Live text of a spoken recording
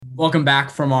Welcome back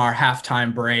from our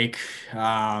halftime break.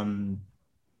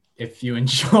 If you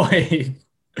enjoyed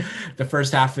the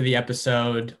first half of the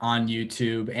episode on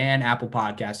YouTube and Apple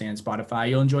Podcasts and Spotify,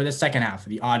 you'll enjoy the second half of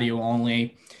the audio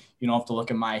only. You don't have to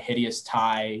look at my hideous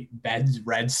tie,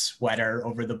 red sweater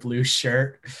over the blue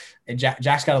shirt. And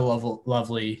Jack's got a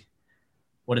lovely,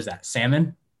 what is that?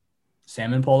 Salmon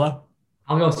polo?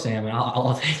 I'll go salmon.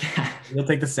 I'll take that. You'll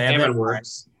take the salmon? Salmon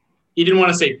works. He didn't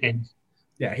want to say pink.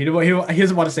 Yeah, he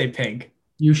doesn't want to say pink.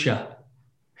 Fuchsia.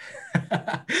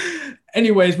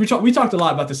 Anyways, we talked a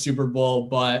lot about the Super Bowl,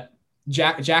 but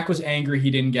Jack was angry he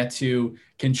didn't get to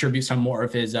contribute some more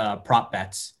of his prop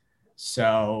bets.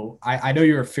 So I know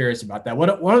you were furious about that. What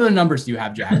other numbers do you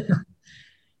have, Jack?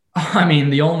 I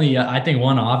mean, the only I think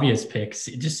one obvious pick,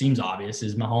 it just seems obvious,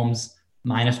 is Mahomes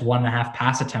minus 1.5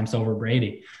 pass attempts over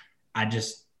Brady. I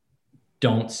just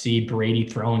don't see Brady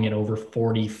throwing it over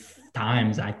 40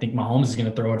 times. I think Mahomes is going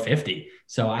to throw it 50.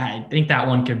 So I think that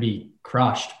one could be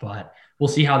crushed, but we'll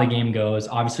see how the game goes.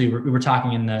 Obviously, we were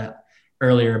talking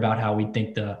earlier about how we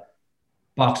think the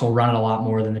Bucs will run it a lot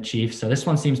more than the Chiefs. So this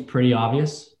one seems pretty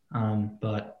obvious,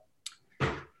 but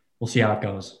we'll see how it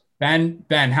goes. Ben,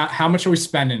 how much are we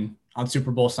spending on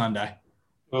Super Bowl Sunday?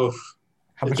 Oof.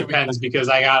 It depends because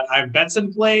I have bets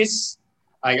in place.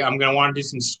 I'm going to want to do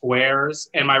some squares,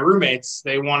 and my roommates,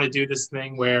 they want to do this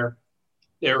thing where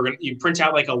you print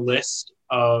out like a list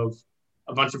of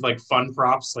a bunch of like fun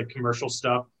props, like commercial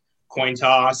stuff, coin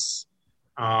toss,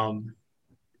 what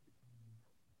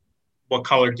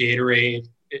color Gatorade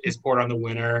is poured on the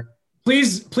winner.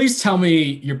 Please tell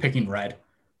me you're picking red.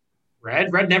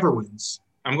 Red never wins.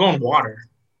 I'm going water.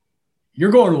 You're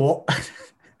going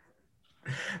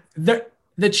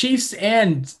the Chiefs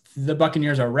and the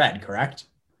Buccaneers are red, correct?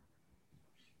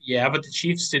 Yeah, but the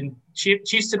Chiefs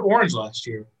did orange last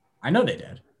year. I know they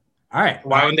did. All right.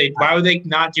 Why would they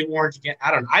not do orange again?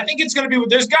 I don't know. I think it's going to be.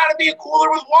 There's got to be a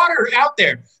cooler with water out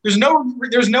there. There's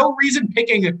no reason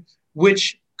picking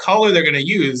which color they're going to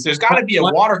use. There's got to be a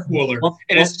water cooler,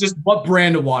 it's just what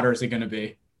brand of water is it going to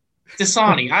be?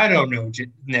 Dasani. I don't know,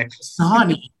 Nick.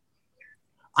 Dasani.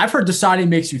 I've heard Dasani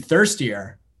makes you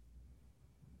thirstier.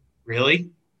 Really?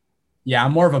 Yeah,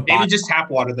 I'm more of a maybe just tap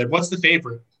water. Then what's the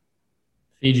favorite?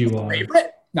 Fiji water.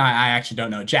 Favorite? No, I actually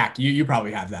don't know. Jack, you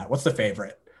probably have that. What's the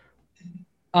favorite?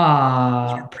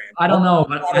 I don't know,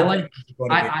 but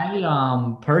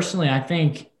I personally, I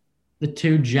think the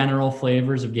two general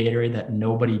flavors of Gatorade that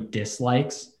nobody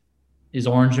dislikes is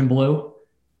orange and blue.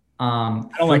 I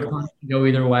don't like go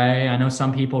either way. I know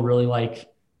some people really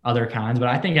like other kinds, but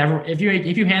I think if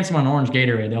you hand someone orange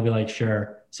Gatorade, they'll be like,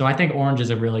 sure. So I think orange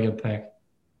is a really good pick.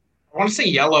 I want to say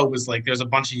yellow was like, there's a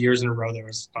bunch of years in a row, there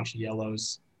was a bunch of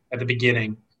yellows at the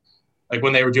beginning. Like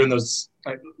when they were doing those,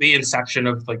 like the inception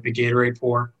of like the Gatorade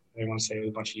pour, I want to say it was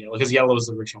a bunch of yellow because yellow is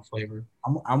the original flavor.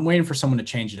 I'm waiting for someone to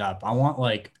change it up. I want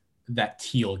like that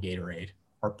teal Gatorade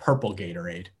or purple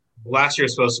Gatorade. Last year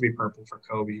was supposed to be purple for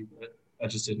Kobe, but that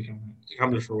just didn't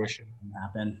come to fruition. Didn't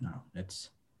happen. No,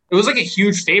 it was like a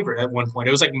huge favorite at one point.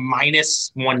 It was like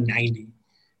minus 190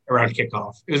 around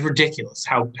kickoff. It was ridiculous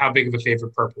how big of a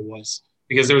favorite purple was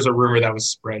because there was a rumor that was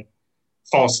spread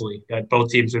falsely that both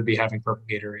teams would be having purple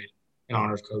Gatorade in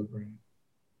honor of Kobe Bryant.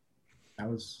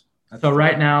 So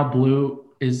right now,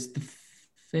 blue is the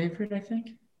favorite, I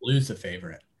think. Blue's the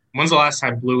favorite. When's the last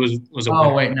time blue was a winner?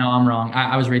 Oh, wait, no, I'm wrong.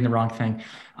 I was reading the wrong thing.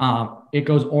 It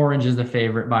goes orange is the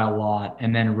favorite by a lot,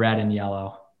 and then red and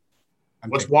yellow.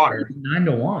 What's water?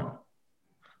 9-1.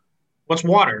 What's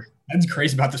water? That's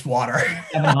crazy about this water.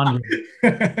 700.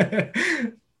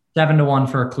 7-1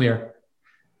 for a clear.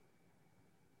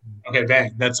 Okay,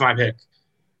 bang. That's my pick.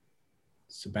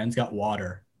 So Ben's got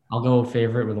water. I'll go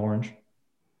favorite with orange.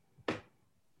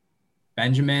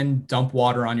 Benjamin, dump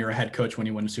water on your head coach when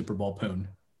you win a Super Bowl, Poon.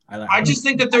 I just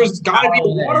think that there's got to be a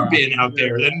water bin out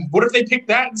there. Then what if they pick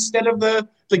that instead of the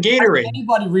Gatorade?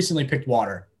 Anybody recently picked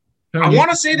water? I want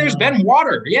to say there's been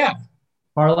water. Yeah.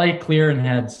 Parlay, clear, and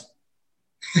heads.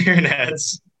 Clear and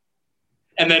heads.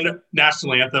 And then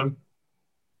National Anthem.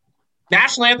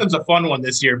 National Anthem's a fun one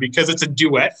this year because it's a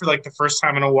duet for like the first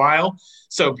time in a while.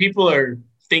 So people are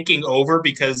thinking over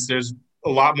because there's a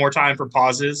lot more time for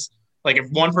pauses. Like if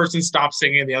one person stops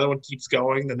singing and the other one keeps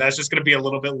going, then that's just going to be a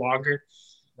little bit longer.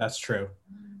 That's true.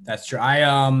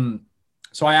 I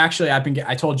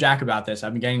told Jack about this.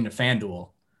 I've been getting into FanDuel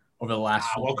over the last.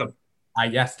 Welcome.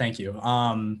 Yes, thank you.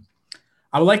 I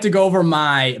would like to go over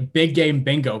my big game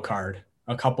bingo card.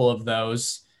 A couple of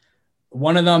those.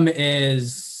 One of them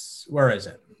is where is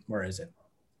it?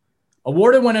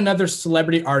 Awarded when another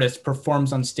celebrity artist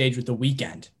performs on stage with The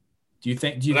Weeknd. Do you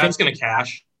think that's going to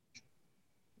cash?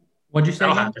 What'd you say?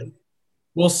 That'll happen.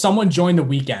 Will someone join the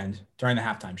weekend during the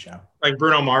halftime show? Like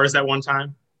Bruno Mars at one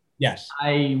time. Yes.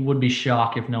 I would be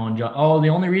shocked if no one the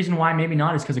only reason why maybe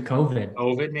not is because of COVID.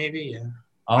 COVID, maybe, yeah.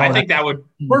 Oh, I think that would.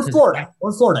 Or Florida.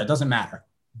 Or Florida. It doesn't matter.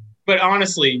 But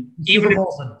honestly, even if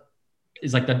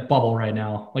is like the bubble right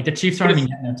now. Like the Chiefs aren't even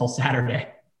getting it until Saturday.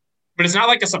 But it's not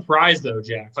like a surprise though,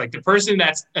 Jack. Like the person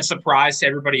that's a surprise to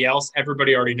everybody else,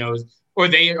 everybody already knows, or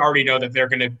they already know that they're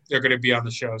gonna be on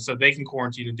the show, so they can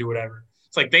quarantine and do whatever.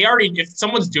 It's like if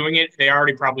someone's doing it, they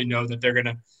already probably know that they're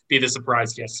gonna be the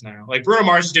surprise guest now. Like Bruno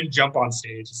Mars didn't jump on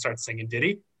stage and start singing, did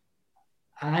he?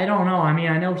 I don't know. I mean,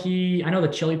 I know the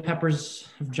Chili Peppers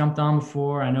have jumped on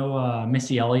before. I know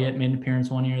Missy Elliott made an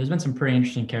appearance one year. There's been some pretty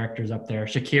interesting characters up there.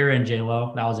 Shakira and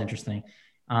J-Lo, that was interesting.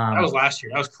 That was last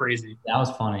year. That was crazy. That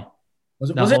was funny. Was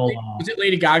it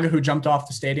Lady Gaga who jumped off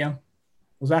the stadium?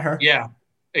 Was that her? Yeah.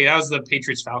 Hey, that was the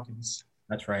Patriots Falcons.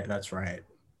 That's right.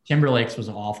 Timberlake's was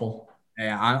awful.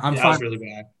 Yeah, I'm fine. That was really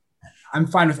bad. I'm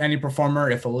fine with any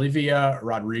performer. If Olivia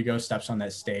Rodrigo steps on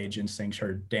that stage and sings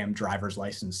her damn driver's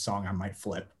license song, I might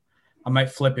flip.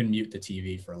 and mute the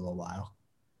TV for a little while.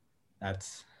 I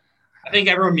think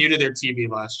everyone muted their TV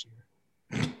last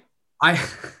year. I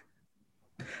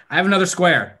have another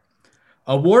square.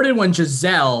 Awarded when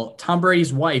Giselle, Tom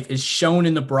Brady's wife, is shown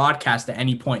in the broadcast at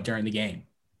any point during the game.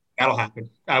 That'll happen.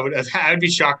 I'd be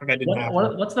shocked if that didn't happen.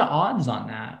 What's the odds on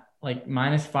that? Like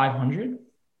minus 500?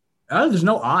 Oh, there's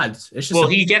no odds. It's just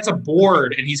he gets a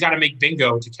board and he's got to make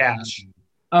bingo to cash.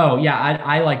 Oh yeah,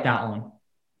 I like that one.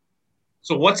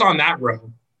 So what's on that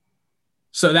row?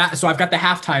 So I've got the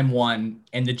halftime one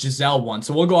and the Giselle one.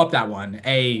 So we'll go up that one.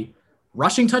 A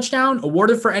rushing touchdown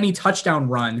awarded for any touchdown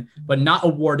run, but not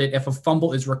awarded if a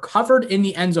fumble is recovered in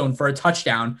the end zone for a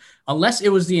touchdown, unless it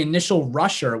was the initial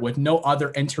rusher with no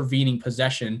other intervening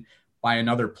possession by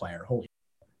another player. Holy.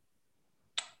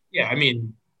 Yeah, I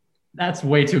mean, that's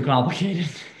way too complicated.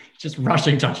 Just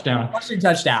rushing touchdown. Rushing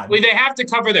touchdown. Well, they have to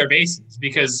cover their bases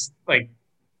because,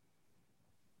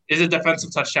 is a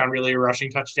defensive touchdown really a rushing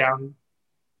touchdown?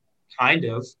 Kind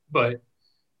of, but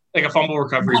like a fumble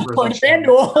recovery for a touchdown.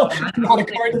 Not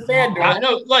according to FanDuel.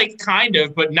 No, kind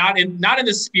of, but not in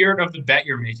the spirit of the bet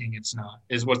you're making. It's not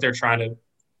is what they're trying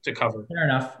to cover. Fair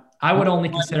enough. I would only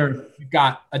consider you've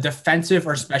got a defensive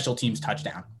or special teams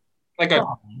touchdown. Like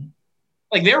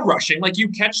they're rushing, like you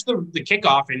catch the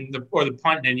kickoff or the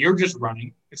punt and you're just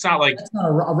running. It's not like that's not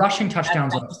a rushing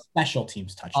touchdown. A special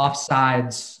teams touchdown.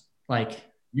 Offsides,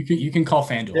 you can call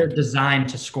FanDuel. They're designed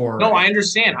to score. No, I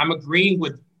understand. I'm agreeing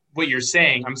with what you're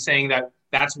saying. I'm saying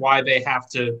that's why they have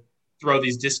to throw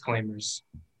these disclaimers.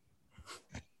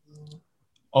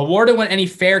 Awarded when any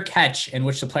fair catch in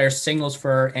which the player signals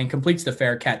for and completes the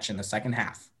fair catch in the second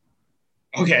half.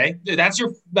 Okay, that's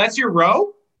your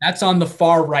row. That's on the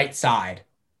far right side.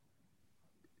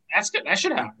 That's good. That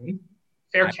should happen.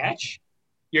 Fair catch.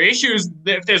 Your issue is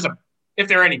if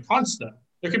there are any punts though.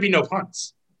 There could be no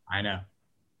punts. I know.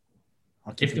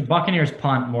 If the Buccaneers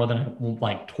punt more than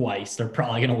twice, they're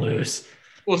probably going to lose.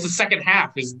 Well, it's the second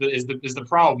half is the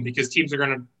problem because teams are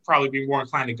going to probably be more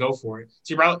inclined to go for it.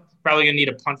 So you're probably going to need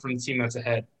a punt from the team that's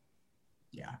ahead.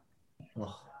 Yeah.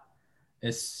 Well,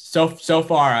 it's so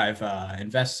far I've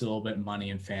invested a little bit of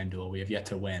money in FanDuel. We have yet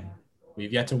to win.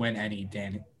 We've yet to win any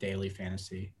daily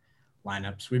fantasy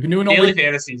lineups. We've been doing daily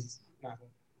fantasies.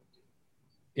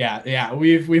 Yeah.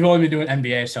 We've only been doing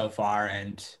NBA so far,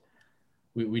 and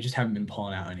we just haven't been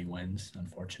pulling out any wins,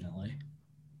 unfortunately.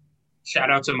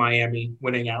 Shout out to Miami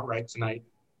winning outright tonight,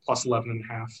 plus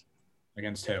 11.5.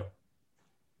 Against who?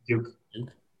 Duke.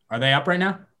 Are they up right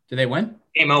now? Did they win?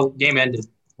 Game ended.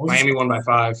 Miami won by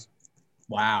 5.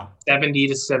 Wow.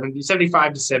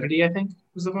 75 to 70, I think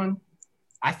was the one.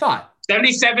 I thought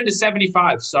 77 to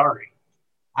 75. Sorry.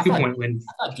 2-point win.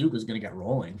 I thought Duke was going to get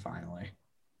rolling finally.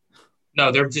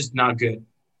 No, they're just not good.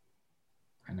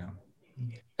 I know.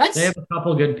 They have a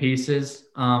couple good pieces.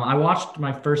 I watched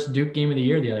my first Duke game of the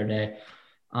year the other day.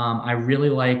 I really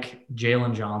like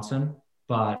Jalen Johnson,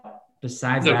 but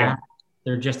besides that,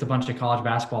 they're just a bunch of college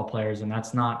basketball players, and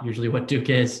that's not usually what Duke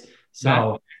is.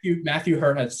 So Matthew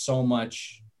Hurt has so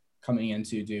much coming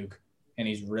into Duke, and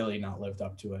he's really not lived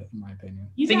up to it, in my opinion.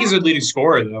 I think he's a leading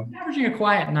scorer, though. He's averaging a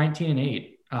quiet 19 and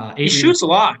 8. He shoots a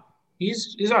lot.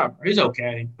 He's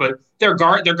okay, but their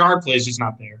guard play is just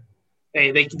not there.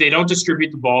 They don't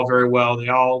distribute the ball very well. They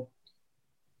all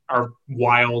are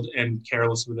wild and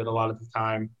careless with it a lot of the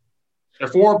time. Their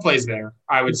forward plays there,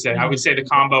 I would say. I would say the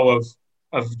combo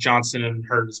of Johnson and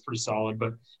Hurt is pretty solid.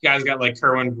 But you guys got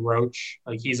Kerwin Roach.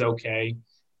 He's okay.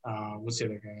 What's the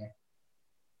other guy?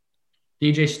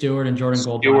 DJ Stewart and Jordan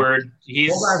Goldwire.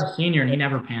 Goldwire's a senior, and he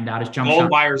never panned out. His jump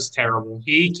Goldwire's terrible.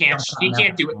 He can't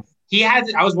do it.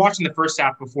 I was watching the first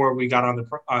half before we got on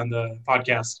the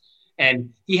podcast,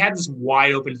 and he had this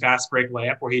wide open fast break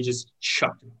layup where he just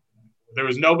chucked it. There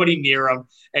was nobody near him,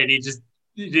 and he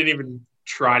didn't even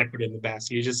try to put it in the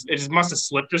basket. It just must have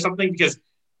slipped or something, because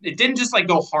it didn't just like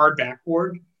go hard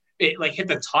backboard. It like hit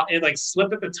the top. It like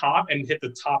slipped at the top and hit the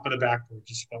top of the backboard.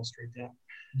 Just fell straight down.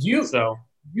 Do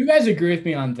you guys agree with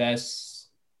me on this?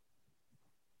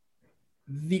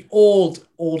 The old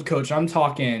coach, I'm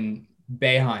talking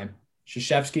Boeheim,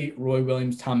 Krzyzewski, Roy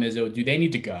Williams, Tom Izzo, do they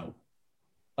need to go?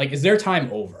 Like, is their time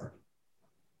over?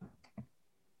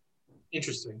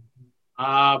 Interesting.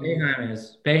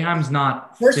 Boeheim's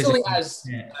not personally,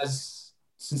 as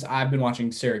since I've been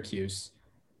watching Syracuse,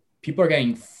 people are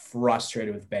getting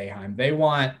frustrated with Boeheim. They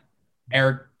want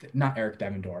not Eric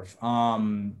Devendorf.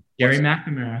 Jerry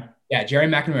McNamara. Yeah, Jerry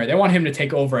McNamara. They want him to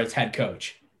take over as head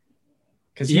coach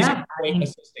because he's a great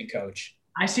assistant coach.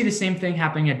 I see the same thing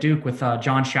happening at Duke with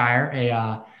John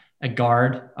Shire, a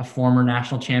guard, a former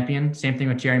national champion. Same thing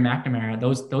with Jerry McNamara.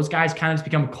 Those guys kind of just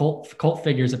become cult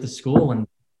figures at the school, and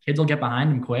kids will get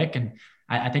behind them quick. And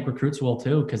I think recruits will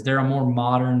too, because they're a more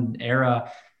modern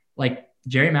era. Like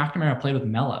Jerry McNamara played with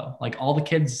Melo. Like all the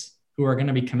kids who are going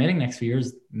to be committing next few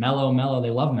years, Melo,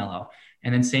 they love Melo.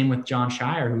 And then same with John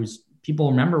Shire, who's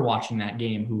people remember watching that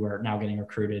game, who are now getting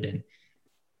recruited. And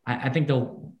I think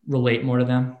they'll relate more to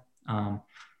them.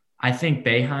 I think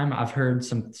Boeheim, I've heard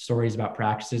some stories about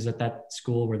practices at that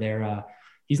school where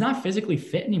he's not physically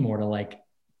fit anymore to like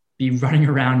be running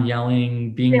around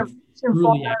yelling, being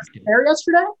really active.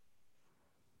 Yesterday?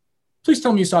 Please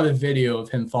tell me you saw the video of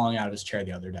him falling out of his chair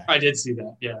the other day. I did see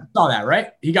that. Yeah. Saw that,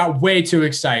 right? He got way too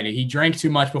excited. He drank too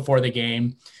much before the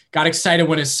game, got excited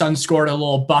when his son scored a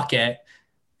little bucket,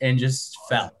 and just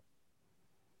fell.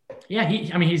 Yeah,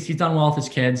 he's done well with his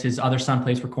kids. His other son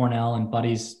plays for Cornell, and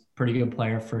Buddy's pretty good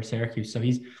player for Syracuse. So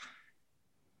he's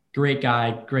great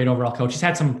guy, great overall coach. He's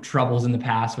had some troubles in the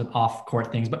past with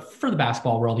off-court things, but for the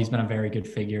basketball world, he's been a very good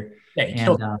figure. Yeah,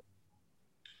 and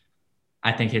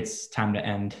I think it's time to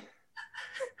end.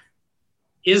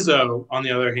 Izzo, on the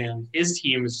other hand, his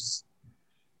team is just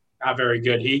not very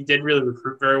good. He did really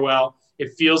recruit very well.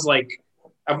 It feels like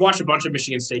I've watched a bunch of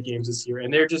Michigan State games this year,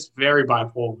 and they're just very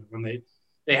bipolar. When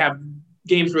they have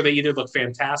games where they either look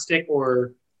fantastic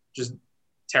or just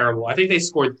terrible. I think they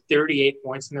scored 38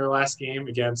 points in their last game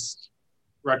against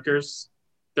Rutgers.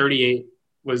 38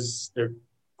 was it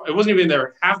wasn't even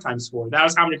their halftime score. That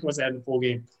was how many points they had in the full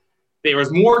game. There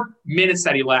was more minutes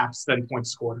that elapsed than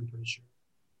points scored, I'm pretty sure,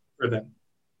 for them.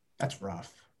 That's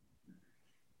rough.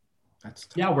 That's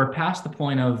tough. Yeah, we're past the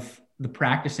point of the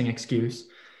practicing excuse.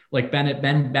 Like Ben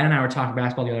and I were talking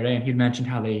basketball the other day, and he'd mentioned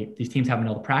how these teams haven't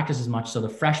been able to practice as much, so the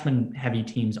freshman-heavy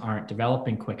teams aren't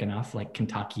developing quick enough, like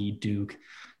Kentucky, Duke,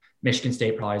 Michigan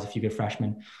State probably has a few good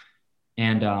freshmen.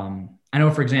 And I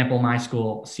know, for example, my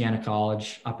school, Siena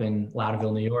College, up in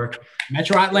Loudonville, New York.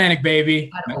 Metro Atlantic,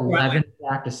 baby. Had 11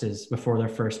 practices before their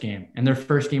first game. And their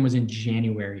first game was in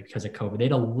January because of COVID. They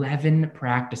had 11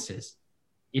 practices.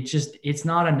 It's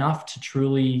not enough to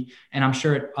truly, and I'm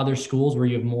sure at other schools where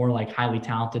you have more like highly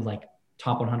talented, like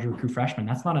top 100 recruit freshmen,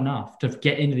 that's not enough to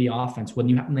get into the offense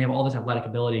when they have all this athletic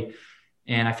ability.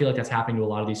 And I feel like that's happening to a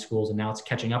lot of these schools. And now it's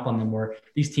catching up on them, where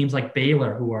these teams like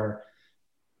Baylor, who are,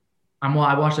 I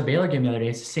watched the Baylor game the other day.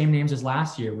 It's the same names as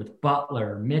last year with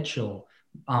Butler, Mitchell,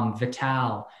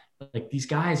 Vital. Like these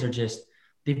guys are just,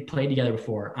 they've played together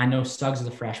before. I know Suggs is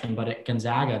a freshman, but at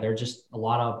Gonzaga, they're just a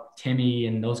lot of Timmy,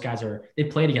 and those guys they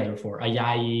played together before.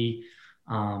 Ayayi,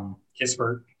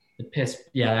 Kispert.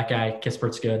 Yeah, that guy,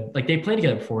 Kispert's good. Like they played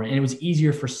together before, and it was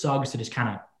easier for Suggs to just kind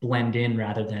of blend in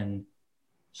rather than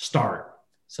start.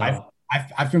 So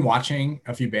I've been watching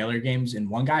a few Baylor games, and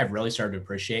one guy I've really started to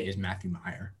appreciate is Matthew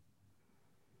Meyer.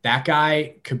 That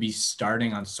guy could be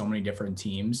starting on so many different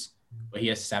teams, but he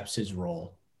accepts his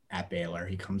role at Baylor.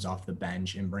 He comes off the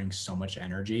bench and brings so much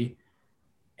energy.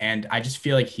 And I just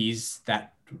feel like he's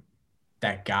that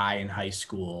guy in high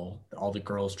school that all the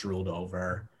girls drooled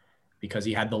over because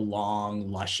he had the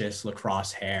long, luscious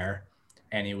lacrosse hair,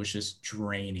 and he was just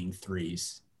draining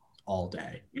threes all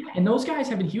day. And those guys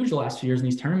have been huge the last few years in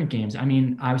these tournament games. I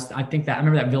mean, I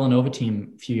remember that Villanova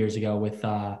team a few years ago with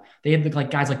they had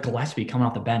like guys like Gillespie coming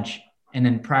off the bench. And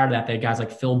then prior to that, they had guys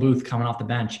like Phil Booth coming off the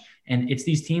bench. And it's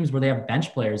these teams where they have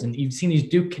bench players. And you've seen these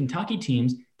Duke, Kentucky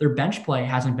teams, their bench play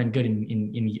hasn't been good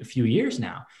in a few years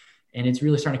now. And it's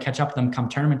really starting to catch up with them come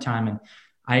tournament time. And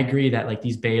I agree that like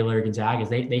these Baylor, Gonzagas,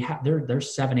 they're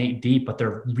 7-8 deep, but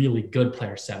they're really good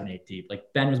players 7-8 deep.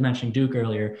 Like Ben was mentioning Duke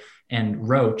earlier, and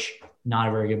Roach, not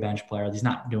a very good bench player. He's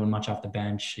not doing much off the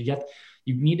bench. You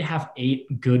need to have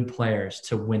 8 good players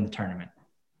to win the tournament.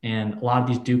 And a lot of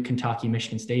these Duke, Kentucky,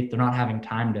 Michigan State, they're not having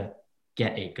time to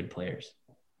get 8 good players.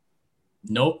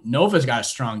 Nope. Nova's got a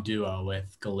strong duo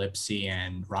with Gillespie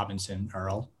and Robinson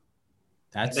Earl.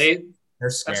 They're scary.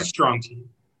 That's a strong team.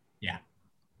 Yeah.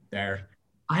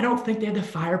 I don't think they had the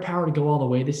firepower to go all the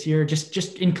way this year.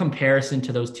 Just in comparison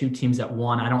to those 2 teams that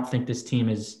won, I don't think this team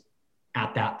is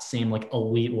at that same like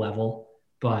elite level.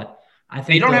 But I think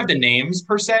they don't have the names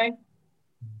per se.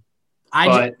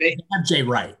 They have Jay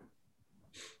Wright.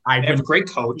 They have a great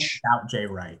coach. Without Jay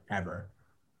Wright ever.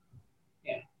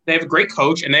 Yeah, they have a great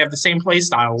coach, and they have the same play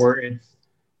style where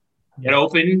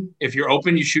if you're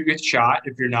open, you shoot your shot.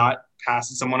 If you're not,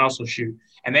 pass it, someone else will shoot.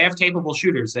 And they have capable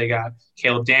shooters. They got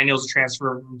Caleb Daniels, a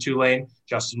transfer from Tulane,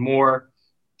 Justin Moore,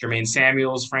 Jermaine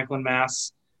Samuels, Franklin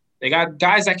Mass. They got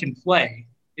guys that can play.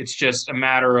 It's just a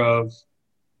matter of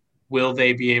will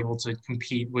they be able to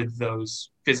compete with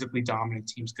those physically dominant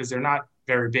teams because they're not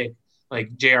very big.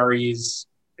 Like JRE's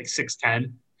like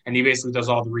 6'10", and he basically does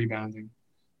all the rebounding.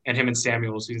 And him and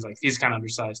Samuels, he's kind of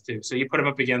undersized too. So you put him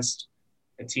up against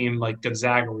a team like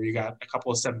Gonzaga where you got a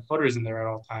couple of 7-footers in there at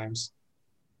all times.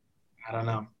 I don't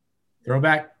know.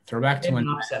 Throwback to an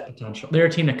upset potential. They're a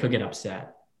team that could get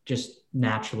upset just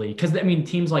naturally. Because,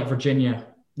 teams like Virginia,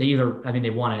 they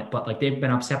won it, but like they've been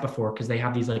upset before because they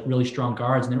have these like really strong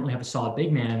guards and they don't really have a solid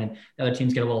big man. And the other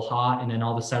teams get a little hot. And then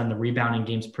all of a sudden the rebounding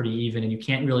game's pretty even and you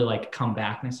can't really like come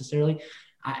back necessarily.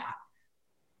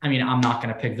 I'm not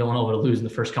going to pick Villanova to lose in the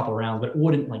first couple of rounds, but it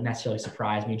wouldn't like necessarily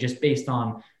surprise me just based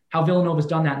on how Villanova's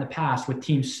done that in the past with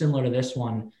teams similar to this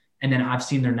one. And then I've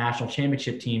seen their national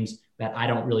championship teams that I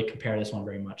don't really compare this one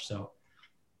very much. So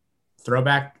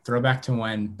throwback to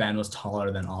when Ben was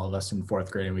taller than all of us in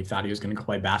 4th grade and we thought he was going to go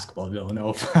play basketball at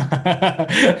Villanova.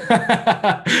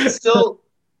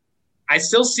 I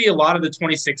still see a lot of the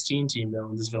 2016 team though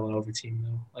in this Villanova team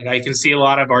though. Like I can see a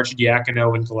lot of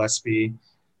Archidiakono and Gillespie.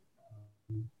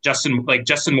 Justin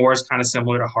Moore is kind of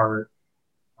similar to Hart.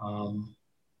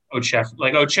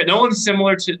 Ochef, no one's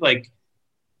similar to like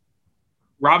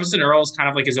Robinson Earl is kind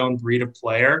of like his own breed of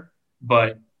player,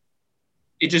 but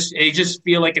it just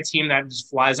feel like a team that just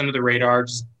flies under the radar,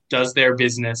 just does their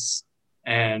business,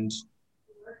 and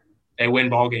they win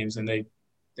ball games and they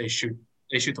shoot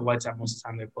the lights out most of the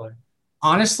time they play.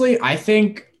 Honestly, I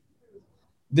think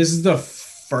this is the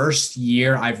first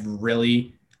year I've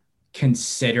really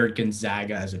considered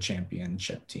Gonzaga as a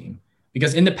championship team.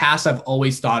 Because in the past, I've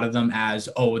always thought of them as,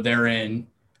 they're in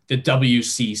the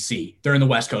WCC. They're in the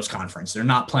West Coast Conference. They're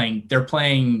playing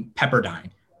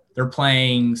Pepperdine. They're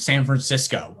playing San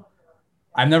Francisco.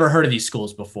 I've never heard of these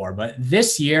schools before. But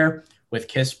this year, with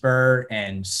Kispert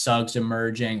and Suggs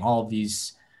emerging, all of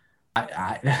these,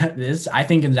 I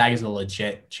think Gonzaga is a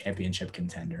legit championship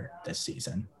contender this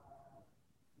season.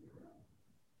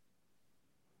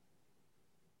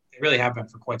 Really have been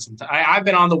for quite some time. I've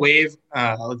been on the wave.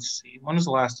 Let's see. When was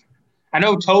the last time? I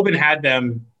know Tobin had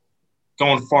them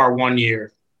going far one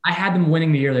year. I had them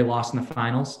winning the year they lost in the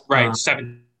finals. Right,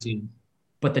 17.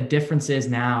 But the difference is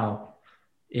now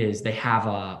is they have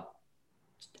a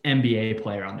NBA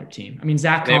player on their team.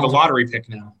 Zach Collins. They have a lottery pick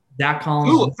now. Zach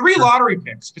Collins. 3 lottery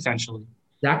picks, potentially.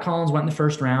 Zach Collins went in the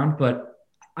first round, but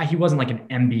he wasn't like an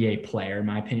NBA player, in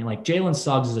my opinion. Like Jalen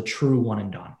Suggs is a true one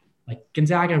and done. Like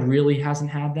Gonzaga really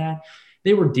hasn't had that.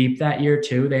 They were deep that year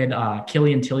too. They had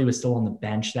Killian Tilly was still on the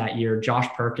bench that year. Josh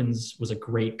Perkins was a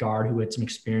great guard who had some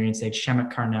experience. They had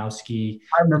Shemek Karnowski,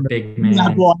 I remember big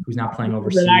man who's now playing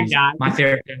overseas. My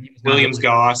favorite. Williams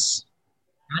Goss.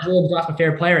 Williams Goss, my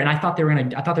favorite player, and I thought they were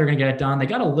gonna get it done. They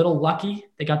got a little lucky.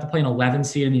 They got to play an 11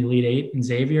 seed in the Elite Eight in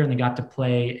Xavier, and they got to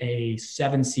play a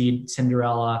 7 seed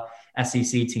Cinderella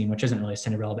SEC team, which isn't really a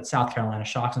Cinderella, but South Carolina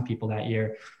shocked some people that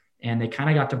year. And they kind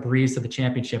of got to breeze to the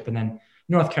championship, and then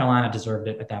North Carolina deserved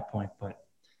it at that point. But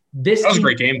that was a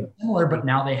great game. Similar, but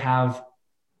now they have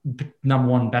number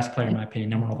 1 best player in my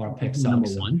opinion, number 1 overall pick. Number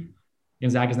 1.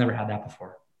 Gonzaga's never had that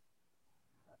before.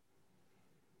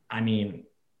 I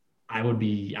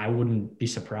wouldn't be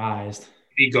surprised.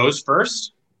 He goes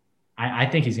first. I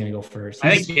think he's going to go first.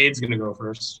 I think Cade's going to go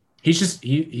first. He's just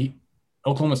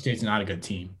Oklahoma State's not a good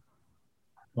team.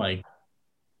 Like.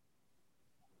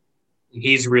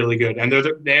 He's really good, and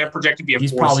they have projected to be a 4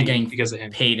 seed. He's probably getting because of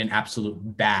him. Paid an absolute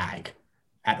bag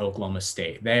at Oklahoma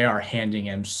State. They are handing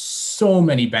him so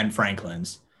many Ben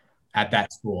Franklins at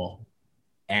that school,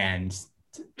 and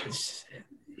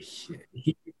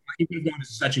he could go to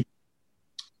such a.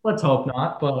 Let's hope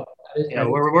not, but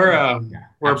we're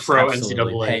pro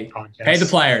NCAA podcast. Pay the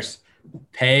players.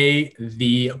 Pay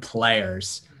the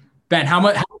players. Ben, how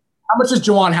much is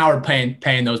Juwan Howard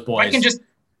paying those boys?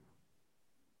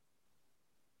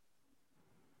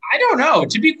 I don't know.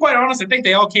 To be quite honest, I think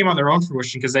they all came on their own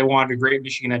fruition because they wanted a great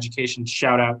Michigan education.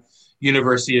 Shout out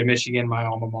University of Michigan, my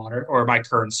alma mater, or my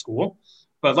current school.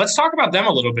 But let's talk about them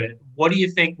a little bit. What do you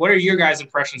think? What are your guys'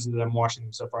 impressions of them watching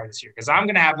them so far this year? Because I'm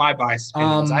going to have my biased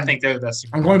opinions. I think they're the best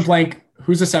team. I'm going blank.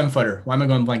 Who's a 7-footer? Why am I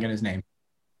going blank on his name?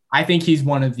 I think he's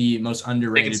one of the most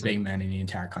underrated big men in the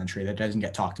entire country that doesn't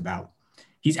get talked about.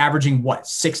 He's averaging,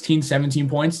 16, 17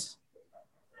 points?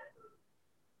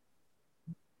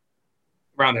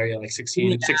 Around there, yeah, like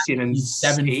 16 and he's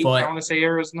 7 8, foot. I want to say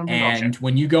his number. And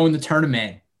when you go in the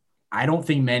tournament, I don't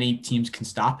think many teams can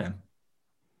stop him.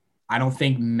 I don't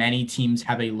think many teams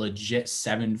have a legit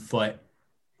 7-foot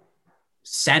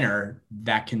center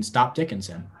that can stop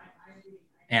Dickinson.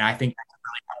 And I think that's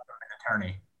really helped him in the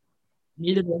tourney.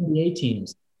 Neither do NBA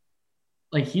teams.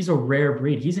 Like, he's a rare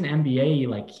breed. He's an NBA.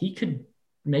 Like, he could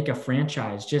make a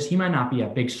franchise. Just, he might not be a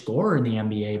big scorer in the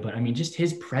NBA, but I mean, just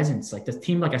his presence. Like, the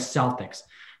team like a Celtics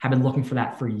have been looking for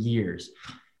that for years.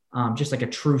 Just like a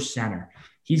true center.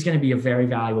 He's going to be a very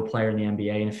valuable player in the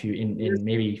NBA in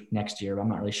maybe next year. I'm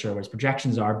not really sure what his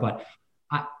projections are, but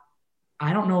I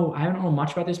don't know. I don't know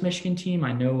much about this Michigan team.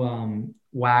 I know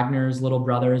Wagner's little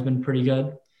brother has been pretty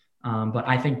good. But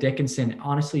I think Dickinson,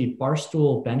 honestly,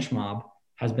 Barstool Bench Mob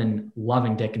has been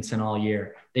loving Dickinson all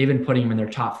year. They've been putting him in their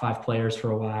top 5 players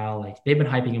for a while. Like, they've been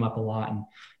hyping him up a lot, and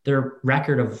their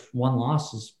record of 1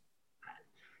 loss is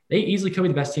they easily could be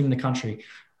the best team in the country.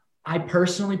 I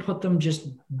personally put them just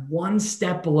 1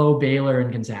 step below Baylor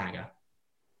and Gonzaga,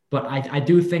 but I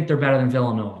do think they're better than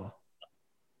Villanova.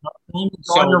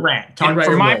 So,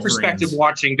 from my perspective,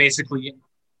 watching basically,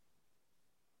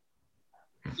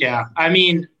 yeah, I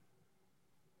mean,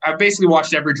 I've basically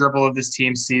watched every dribble of this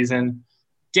team's season.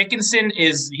 Dickinson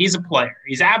he's a player.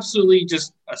 He's absolutely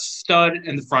just a stud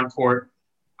in the front court.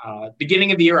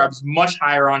 Beginning of the year, I was much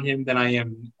higher on him than I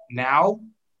am now.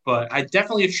 But I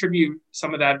definitely attribute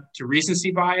some of that to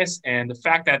recency bias and the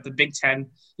fact that the Big Ten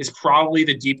is probably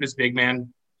the deepest big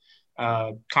man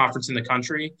conference in the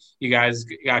country. You got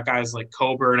guys like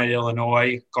Coburn at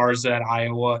Illinois, Garza at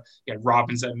Iowa, you got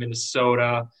Robbins at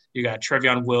Minnesota, you got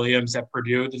Trevion Williams at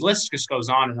Purdue. The list just goes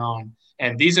on and on.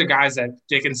 And these are guys that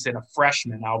Dickinson, a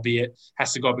freshman, albeit,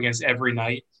 has to go up against every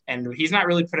night. And he's not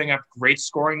really putting up great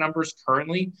scoring numbers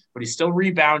currently, but he's still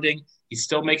rebounding. He's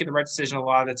still making the right decision a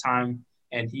lot of the time.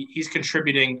 And he's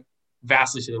contributing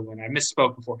vastly to the win. I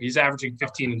misspoke before. He's averaging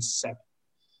 15 and 7.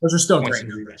 Those are still great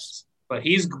numbers. But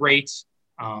he's great,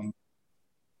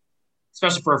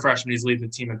 especially for a freshman. He's leading the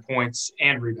team in points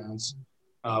and rebounds.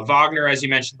 Wagner, as you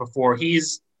mentioned before,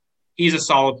 he's a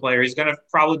solid player. He's going to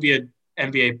probably be an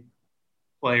NBA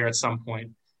player at some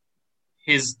point.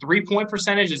 His 3-point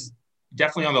percentage is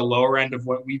definitely on the lower end of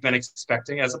what we've been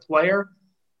expecting as a player,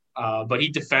 but he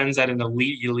defends at an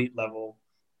elite level.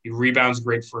 He rebounds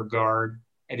great for a guard,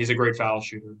 and he's a great foul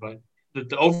shooter. But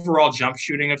the overall jump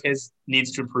shooting of his needs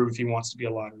to improve if he wants to be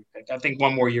a lottery pick. I think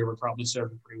 1 more year would probably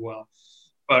serve him pretty well.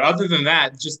 But other than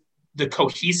that, just the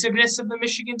cohesiveness of the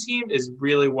Michigan team is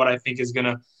really what I think is going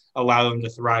to allow them to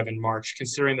thrive in March,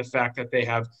 considering the fact that they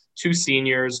have 2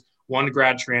 seniors, 1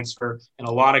 grad transfer, and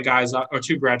a lot of guys – or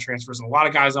 2 grad transfers, and a lot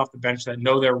of guys off the bench that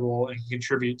know their role and can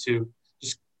contribute to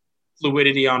just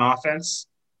fluidity on offense.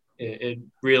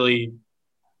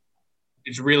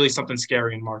 It's really something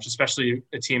scary in March, especially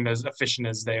a team as efficient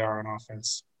as they are on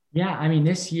offense. Yeah, I mean,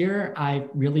 this year I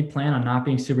really plan on not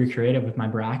being super creative with my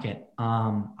bracket.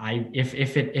 If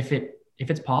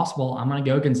it's possible, I'm going to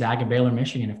go Gonzaga, Baylor,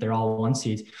 Michigan if they're all 1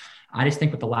 seeds. I just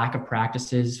think with the lack of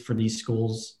practices for these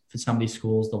schools, for some of these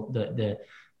schools, the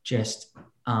just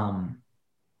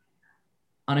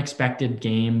unexpected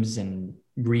games and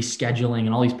rescheduling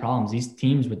and all these problems, these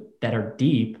teams that are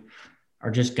deep are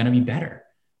just going to be better.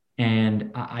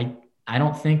 And I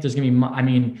don't think there's going to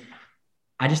be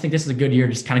I just think this is a good year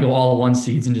to just kind of go all 1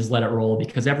 seeds and just let it roll,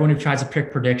 because everyone who tries to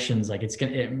pick predictions, like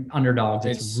underdogs,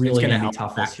 it's really going to be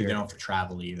tough this year. They don't have to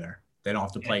travel either. They don't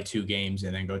have to play 2 games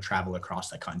and then go travel across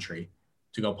the country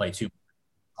to go play 2.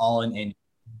 All in Indiana.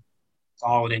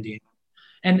 All in Indiana.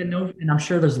 And I'm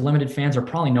sure there's limited fans or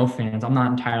probably no fans. I'm not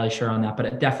entirely sure on that, but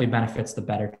it definitely benefits the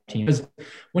better team. Because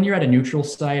when you're at a neutral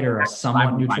site or a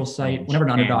somewhat neutral site, whenever an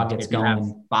underdog gets going, you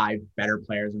have 5 better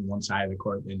players on one side of the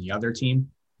court than the other team,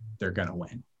 they're going to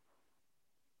win.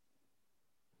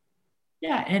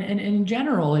 Yeah, and in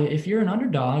general, if you're an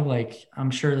underdog, like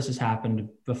I'm sure this has happened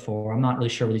before. I'm not really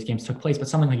sure where these games took place, but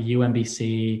something like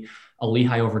UMBC, a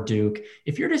Lehigh over Duke,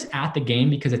 if you're just at the game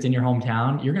because it's in your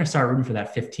hometown, you're going to start rooting for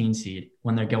that 15 seed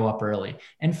when they go up early.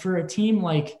 And for a team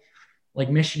like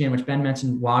Michigan, which Ben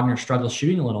mentioned, Wagner struggles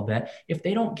shooting a little bit. If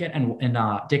they don't get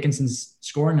and Dickinson's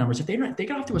scoring numbers, if they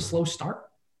get off to a slow start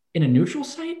in a neutral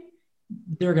site,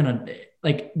 they're gonna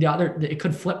like the other. It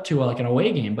could flip to like an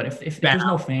away game, but if there's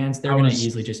no fans, they're gonna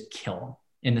easily just kill them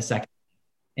in the second.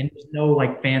 And there's no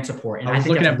like fan support. And I was think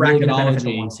looking that's at really gonna benefit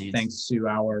the one bracketology seeds. thanks to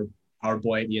our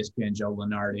boy at ESPN, Joe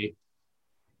Lenardi.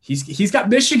 He's got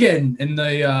Michigan in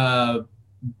the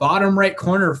bottom right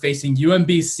corner facing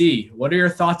UMBC. What are your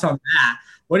thoughts on that?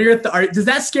 What are your does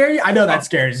that scare you? I know that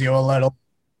scares you a little.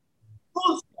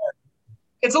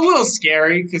 It's a little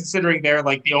scary considering they're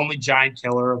like the only giant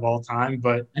killer of all time.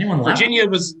 But Virginia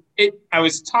was it. I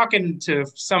was talking to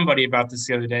somebody about this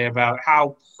the other day about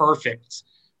how perfect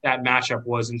that matchup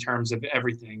was in terms of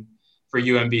everything for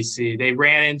UMBC. They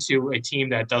ran into a team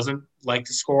that doesn't like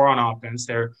to score on offense.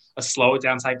 They're a slow it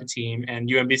down type of team, and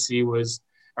UMBC was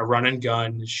a run and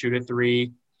gun, shoot a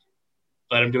three,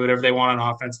 let them do whatever they want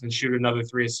on offense, and shoot another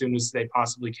three as soon as they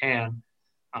possibly can.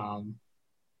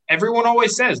 Everyone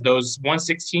always says those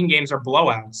 116 games are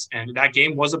blowouts, and that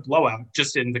game was a blowout,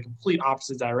 just in the complete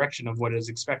opposite direction of what is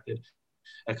expected.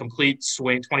 A complete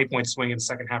swing, 20-point swing in the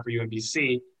second half for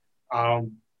UMBC.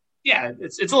 Yeah,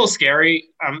 it's a little scary.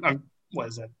 What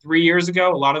is that? 3 years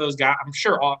ago, a lot of those guys, I'm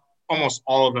sure almost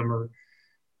all of them are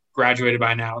graduated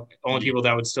by now. Only people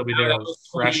that would still be there are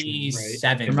freshmen,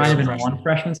 right? There might have been one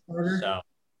freshman starter. So.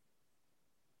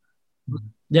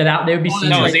 Yeah, they would be.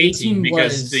 No, it was 18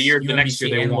 because the next year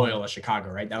they won. Loyola Chicago,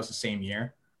 right? That was the same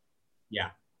year.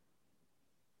 Yeah.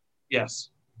 Yes.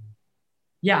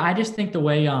 Yeah, I just think the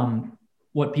way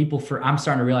what people I'm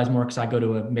starting to realize more because I go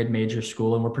to a mid-major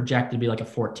school and we're projected to be like a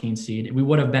 14 seed. We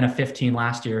would have been a 15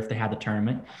 last year if they had the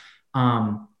tournament.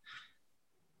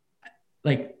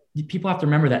 Like people have to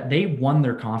remember that they won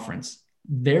their conference.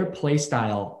 Their play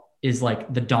style is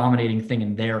like the dominating thing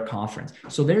in their conference.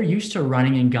 So they're used to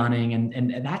running and gunning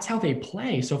and that's how they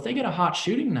play. So if they get a hot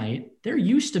shooting night, they're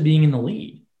used to being in the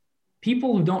lead.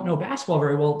 People who don't know basketball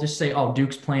very well just say, oh,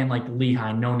 Duke's playing like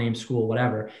Lehigh, no-name school,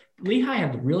 whatever. Lehigh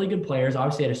had really good players,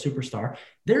 obviously had a superstar.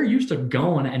 They're used to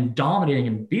going and dominating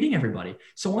and beating everybody.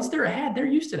 So once they're ahead, they're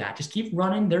used to that. Just keep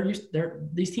running.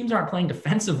 These teams aren't playing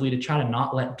defensively to try to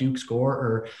not let Duke score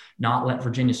or not let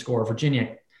Virginia score.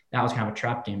 Virginia, that was kind of a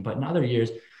trap game. But in other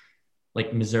years,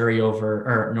 like Missouri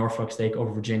or Norfolk State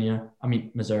over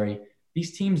Missouri,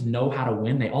 these teams know how to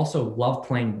win. They also love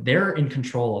playing. They're in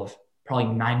control of probably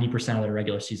 90% of their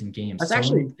regular season games. That's so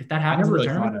actually, if that happens in the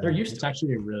tournament, they're used to it. It's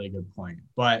actually a really good point.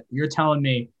 But you're telling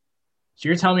me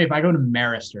if I go to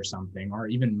Marist or something, or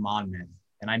even Monmouth,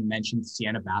 and I mention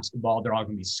Siena basketball, they're all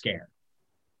going to be scared.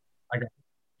 Like,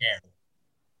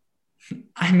 scared.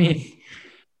 I mean,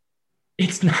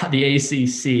 it's not the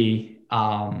ACC.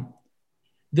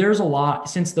 There's a lot,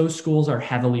 since those schools are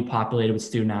heavily populated with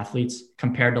student athletes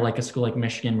compared to like a school like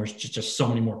Michigan, where it's just so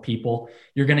many more people,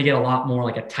 you're going to get a lot more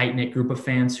like a tight knit group of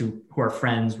fans who are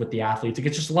friends with the athletes. Like,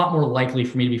 it's just a lot more likely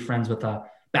for me to be friends with a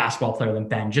basketball player than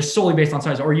Ben, just solely based on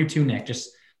size. Or you too, Nick.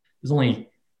 Just there's only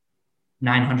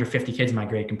 950 kids in my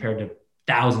grade compared to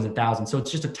thousands and thousands. So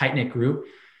it's just a tight knit group,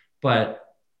 but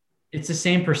it's the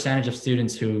same percentage of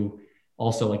students who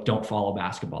also like don't follow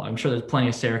basketball. I'm sure there's plenty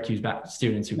of Syracuse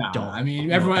students who don't. I mean,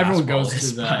 everyone goes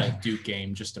to the Duke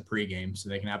game just a pregame, so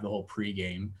they can have the whole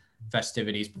pregame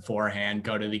festivities beforehand,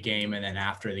 go to the game, and then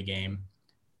after the game,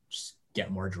 just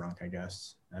get more drunk. I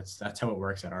guess that's how it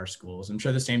works at our schools. I'm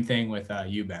sure the same thing with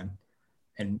you, Ben.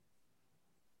 And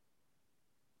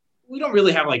we don't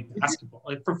really have like basketball,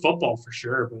 like for football for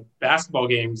sure, but basketball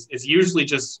games, it's usually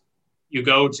just you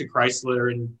go to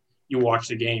Chrysler and you watch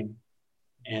the game.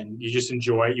 And you just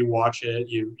enjoy it. You watch it.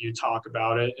 You talk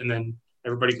about it, and then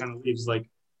everybody kind of leaves. Like,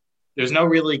 there's no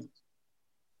really.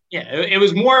 Yeah, it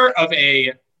was more of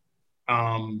a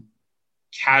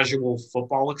casual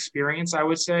football experience, I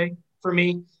would say, for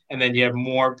me. And then you have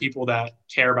more people that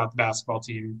care about the basketball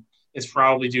team. It's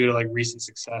probably due to like recent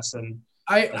success and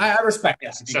I respect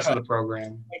that success of the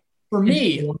program. For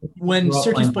me, when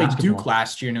Syracuse played Duke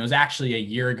last year, and it was actually a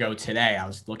year ago today, I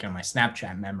was looking at my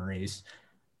Snapchat memories.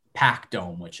 Pack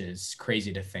Dome, which is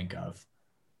crazy to think of.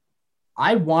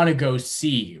 I want to go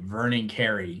see Vernon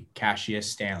Carey, Cassius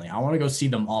Stanley. I want to go see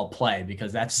them all play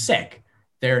because that's sick.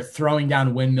 They're throwing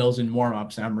down windmills in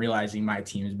warm-ups, and I'm realizing my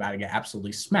team is about to get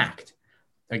absolutely smacked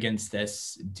against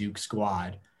this Duke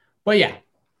squad. But yeah,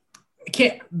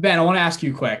 Ben, I want to ask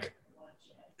you quick.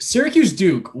 Syracuse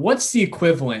Duke, what's the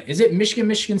equivalent? Is it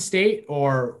Michigan State,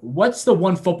 or what's the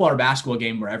one football or basketball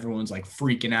game where everyone's like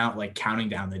freaking out, like counting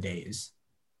down the days?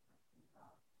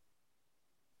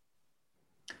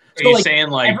 Are you saying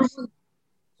like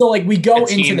we go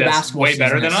into the basketball way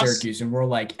better season than at Syracuse and we're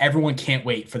like, everyone can't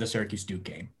wait for the Syracuse Duke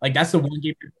game. Like, that's the one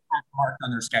game that marked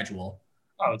on their schedule.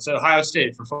 Oh, it's Ohio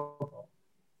State for football.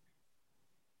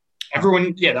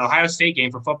 Everyone, the Ohio State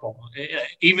game for football,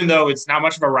 even though it's not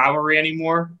much of a rivalry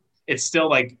anymore, it's still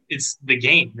like it's the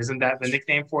game. Isn't that the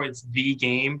nickname for it? It's the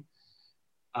game.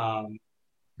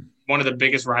 One of the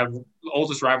biggest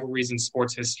oldest rivalries in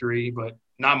sports history, but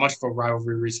not much of a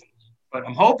rivalry recently. But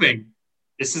I'm hoping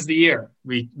this is the year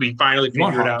we finally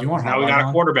figure it out. Now we got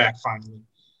a quarterback finally.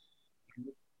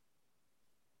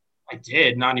 I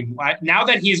did not even. Now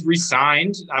that he's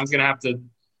re-signed, I'm gonna have to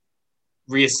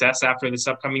reassess after this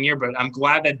upcoming year. But I'm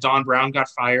glad that Don Brown got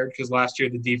fired because last year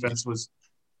the defense was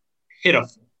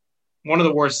pitiful. One of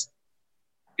the worst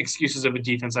excuses of a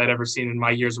defense I'd ever seen in my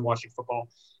years of watching football.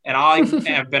 And I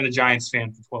have been a Giants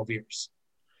fan for 12 years.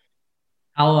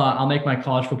 I'll make my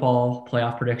college football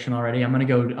playoff prediction already. I'm going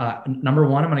to go number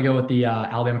one. I'm going to go with the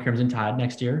Alabama Crimson Tide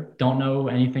next year. Don't know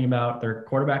anything about their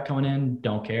quarterback coming in.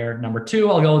 Don't care. Number two,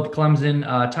 I'll go with the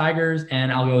Clemson Tigers,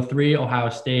 and I'll go 3, Ohio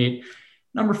State.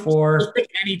 Number 4, just pick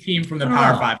any team from the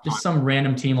Power 5. Just some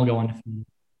random team will go undefeated.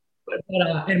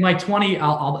 But in my 20,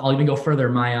 I'll even go further.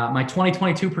 My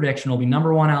 2022 prediction will be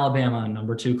number 1 Alabama,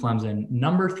 number 2 Clemson,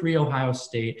 number 3 Ohio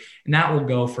State, and that will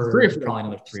go for probably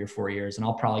another 3 or 4 years. And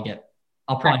I'll probably miss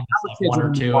like 1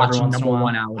 or 2 every once in a while.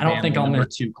 1 Alabama, I don't think I'll number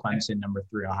miss 2 Clemson, number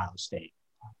 3 Ohio State.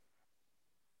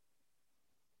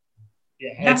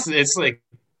 Yeah, it's like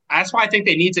that's why I think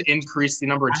they need to increase the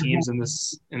number of teams in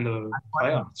the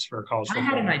playoffs for college football. I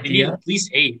had an idea. At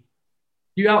least 8.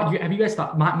 Have you guys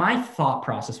thought? My thought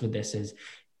process with this is,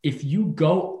 if you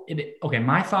go,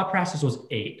 my thought process was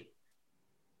 8,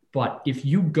 but if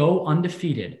you go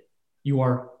undefeated, you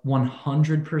are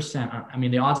 100%. I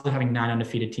mean, the odds of having 9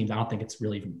 undefeated teams, I don't think it's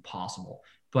really even possible.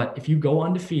 But if you go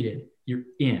undefeated, you're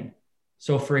in.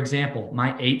 So, for example,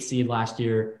 my 8 seed last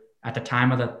year at the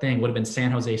time of the thing would have been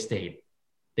San Jose State.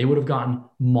 They would have gotten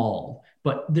mauled.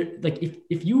 But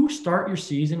if you start your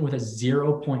season with a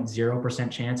 0.0%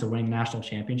 chance of winning the national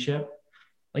championship,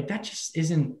 like that just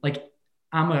isn't like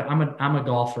I'm a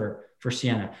golfer for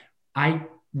Siena.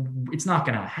 It's not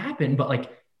going to happen, but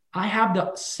like I have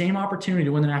the same opportunity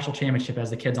to win the national championship as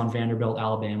the kids on Vanderbilt,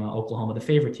 Alabama, Oklahoma, the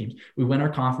favorite teams. We win our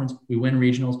conference, we win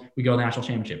regionals, we go to the national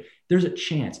championship. There's a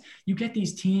chance. You get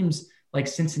these teams like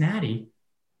Cincinnati,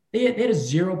 they had a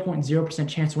 0.0%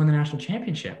 chance to win the national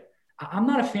championship. I'm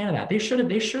not a fan of that. They should have.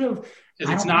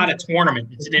 Because it's not a tournament;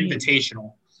 it's an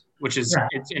invitational, which is,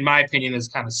 in my opinion, is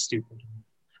kind of stupid.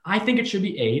 I think it should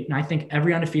be 8, and I think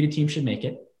every undefeated team should make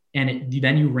it. And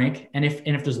then you rank, and if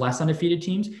there's less undefeated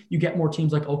teams, you get more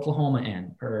teams like Oklahoma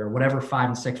in, or whatever 5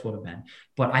 and 6 would have been.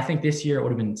 But I think this year it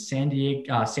would have been San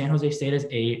Jose State as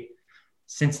 8.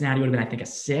 Cincinnati would have been, I think, a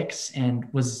 6, and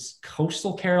was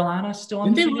Coastal Carolina still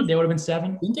undefeated? They would have been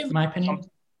 7, in my opinion.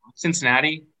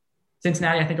 Cincinnati,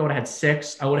 I think I would have had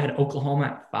 6. I would have had Oklahoma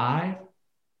at 5.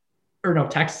 Or no,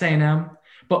 Texas A&M.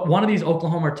 But one of these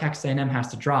Oklahoma or Texas A&M has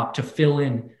to drop to fill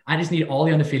in. I just need all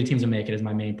the undefeated teams to make it is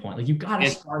my main point. Like, you got to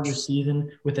start your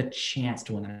season with a chance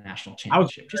to win the national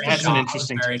championship. That's an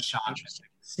interesting.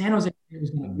 San Jose was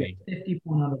going to be a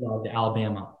 50-point underdog to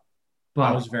Alabama. But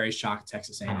I was very shocked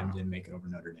Texas A&M didn't make it over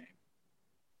Notre Dame.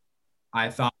 I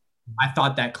thought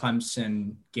that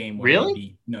Clemson game would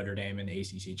beat Notre Dame in the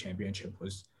ACC championship.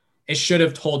 It should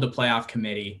have told the playoff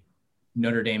committee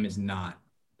Notre Dame is not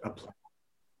a playoff.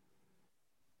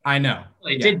 I know.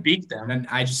 They did beat them. And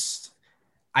I just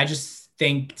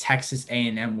think Texas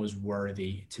A&M was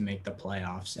worthy to make the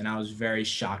playoffs, and I was very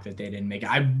shocked that they didn't make it.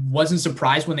 I wasn't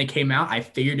surprised when they came out. I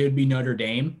figured it would be Notre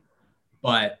Dame,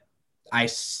 but I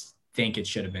think it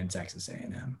should have been Texas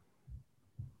A&M.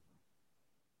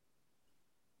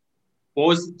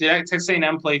 Did Texas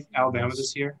A&M play Alabama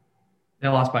this year? They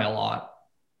lost by a lot.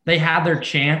 They had their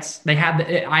chance.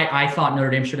 I thought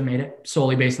Notre Dame should have made it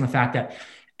solely based on the fact that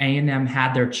A&M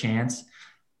had their chance,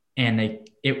 and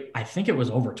I think it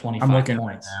was over 25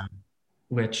 points,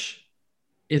 which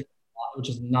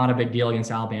is not a big deal against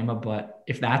Alabama. But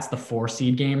if that's the 4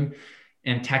 seed game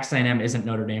and Texas A&M isn't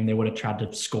Notre Dame, they would have tried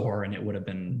to score, and it would have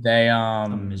been a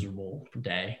miserable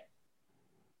day.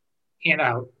 And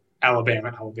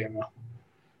Alabama.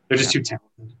 They're just too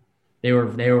talented. They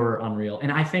were unreal.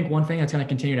 And I think one thing that's going to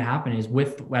continue to happen is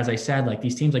as I said, like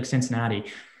these teams like Cincinnati,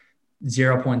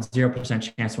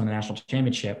 0.0% chance to win the national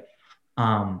championship.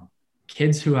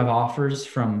 Kids who have offers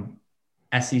from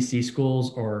SEC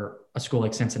schools or a school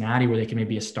like Cincinnati where they can maybe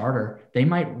be a starter, they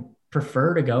might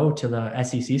prefer to go to the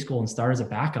SEC school and start as a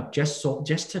backup just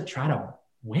to try to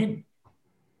win.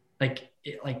 Like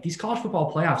these college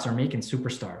football playoffs are making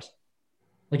superstars.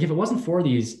 Like if it wasn't for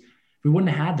these, we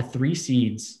wouldn't have had the 3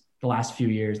 seeds the last few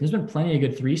years. And there's been plenty of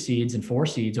good 3 seeds and 4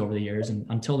 seeds over the years, and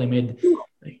until they made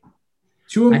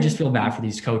I just feel bad for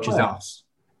these coaches.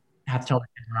 have to tell the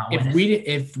kids we're not If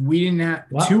winning. we didn't have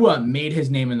What? Tua made his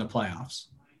name in the playoffs.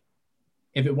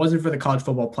 If it wasn't for the college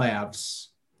football playoffs,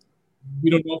 we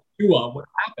don't know if Tua would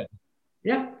happen.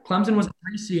 Yeah, Clemson was a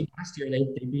 3 seed last year.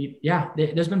 They beat. Yeah,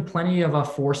 there's been plenty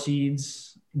of 4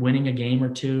 seeds winning a game or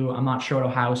two. I'm not sure what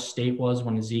Ohio State was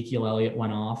when Ezekiel Elliott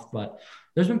went off, but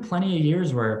there's been plenty of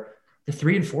years where the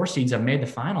 3 and 4 seeds have made the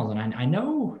finals. And I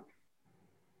know,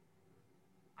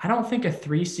 I don't think a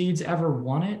 3 seed's ever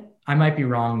won it. I might be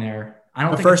wrong there. I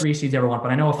don't think a 3 seed's ever won it,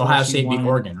 but I know a 4 Ohio seed State beat won it.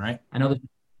 Oregon, right? I know that.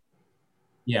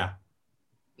 Yeah.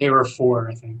 They were 4,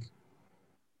 I think.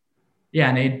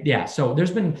 Yeah, and so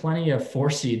there's been plenty of 4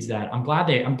 seeds that I'm glad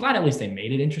at least they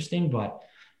made it interesting, but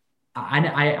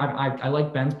I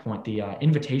like Ben's point, the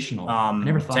invitational. I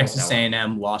never thought Texas of that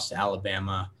A&M lost to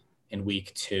Alabama in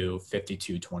week 2,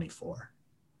 52-24.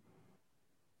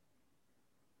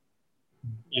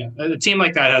 Yeah, a team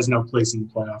like that has no place in the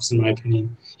playoffs, in my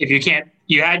opinion. If you can't,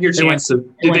 you had your chance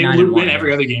to. Did they win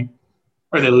every other game,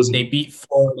 or are they losing? They beat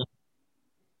Florida.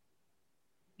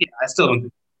 Yeah, I still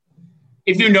don't.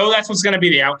 If you know that's what's going to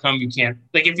be the outcome, you can't.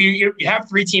 Like if you have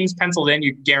 3 teams penciled in,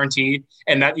 you guaranteed,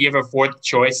 and that you have a 4th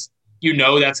choice, you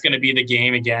know that's going to be the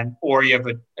game again, or you have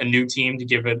a new team to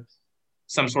give it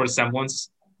some sort of semblance.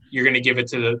 You're going to give it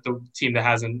to the team that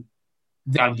hasn't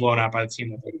gotten blown out by the team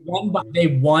that they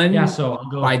won. Yeah, so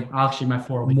I'll actually my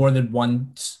 4 more than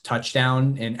 1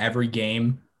 touchdown in every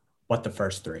game, but the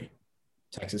first 3,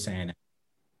 Texas A&M.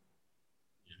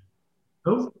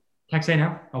 Who? Texas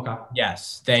A&M? Okay.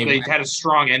 Yes, they had a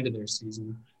strong end to their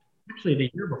season. Actually,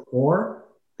 the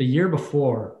year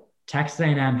before, Texas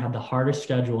A&M had the hardest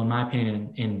schedule, in my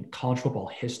opinion, in college football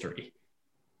history.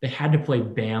 They had to play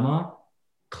Bama,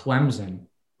 Clemson,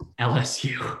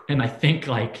 LSU, and I think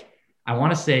I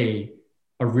want to say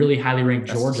a really highly ranked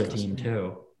Georgia team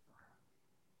too.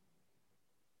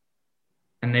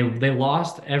 And they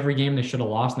lost every game they should have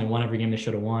lost, and they won every game they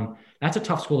should have won. That's a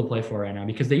tough school to play for right now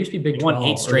because they used to be Big 12. Won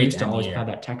 8 straight. They used to always have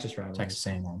that Texas rivalry. Texas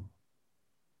A&M.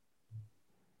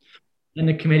 And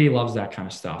the committee loves that kind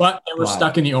of stuff. But they were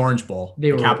stuck in the Orange Bowl,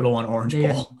 the Capital One Orange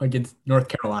Bowl against North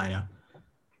Carolina,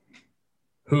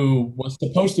 who was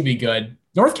supposed to be good.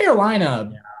 North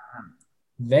Carolina,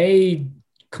 they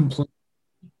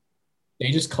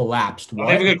just collapsed. They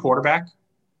have a good quarterback.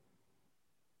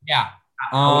 Yeah.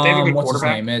 They have a good what's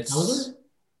quarterback. His name? It's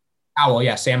Howell.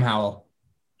 Yeah, Sam Howell.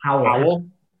 Howell.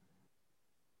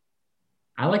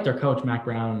 I like their coach, Mac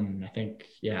Brown. I think,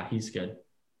 he's good.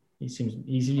 He's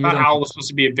Howell was supposed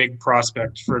to be a big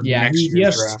prospect for next year's draft. He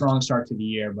had a strong start to the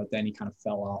year, but then he kind of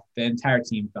fell off. The entire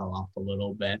team fell off a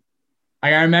little bit.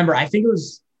 I remember, I think it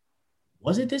was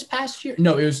it this past year?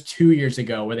 No, it was 2 years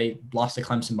ago where they lost to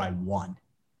Clemson by 1,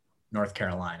 North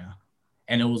Carolina.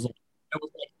 And it was like,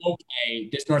 okay,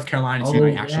 this North Carolina team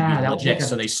might actually be legit.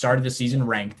 So they started the season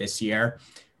ranked this year,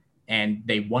 and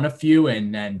they won a few,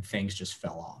 and then things just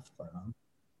fell off for them.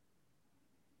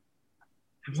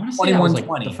 I want to say that was the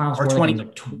final score was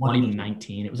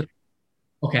 2019. It was an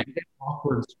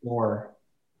awkward score.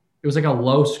 It was like a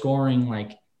low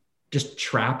scoring, just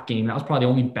trap game. That was probably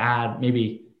the only bad,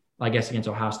 maybe, I guess against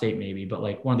Ohio State maybe, but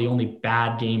one of the only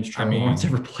bad games Trevor Lawrence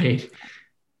ever played.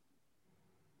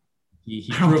 He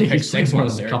threw a pick 6 on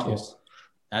Syracuse.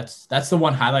 That's the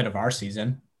one highlight of our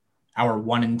season. Our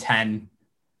 1-10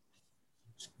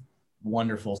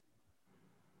 wonderful.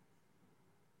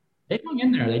 They hung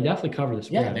in there. They definitely covered the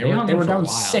spread. Yeah, they were down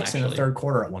 6 in the third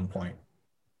quarter at one point.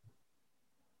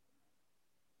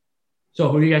 So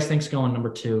who do you guys think's going number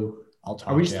 2?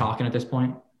 Are we just talking at this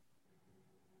point?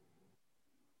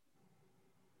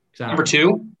 Number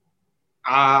 2?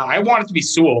 I want it to be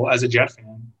Sewell as a Jet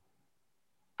fan.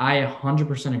 I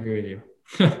 100% agree with you.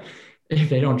 If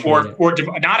they don't trade it. Or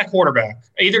not a quarterback.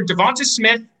 Either Devonta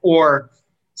Smith or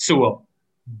Sewell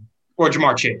or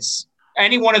Jamar Chase.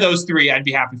 Any one of those 3, I'd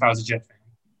be happy if I was a Jet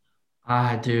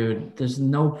fan. Dude, there's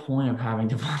no point of having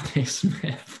Devonta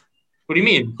Smith. What do you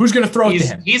mean? Who's going to throw it to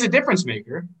him? He's a difference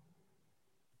maker.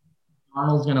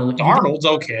 Darnold's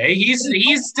okay. He's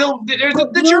still –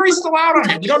 the jury's still out on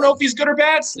him. You don't know if he's good or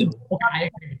bad still.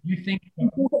 You think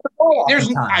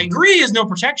I agree there's no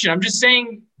protection. I'm just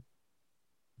saying –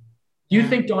 do you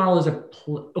think Darnold is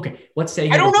okay, let's say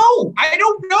 – I don't know. I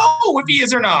don't know if he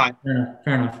is or not.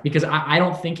 Fair enough. Because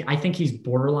I think he's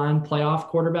borderline playoff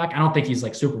quarterback. I don't think he's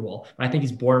Super Bowl, but I think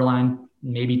he's borderline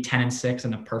maybe 10-6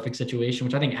 in a perfect situation,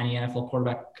 which I think any NFL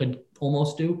quarterback could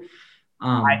almost do.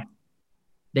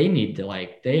 They need to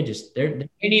they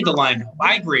need the lineup.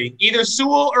 I agree. Either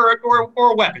Sewell or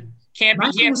a weapon.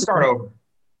 Can't start over.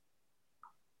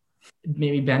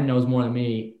 Maybe Ben knows more than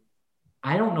me.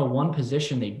 I don't know one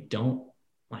position they don't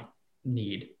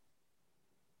need.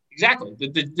 Exactly.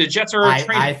 The Jets are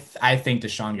training. I think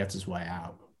Deshaun gets his way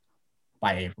out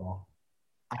by April.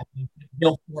 I think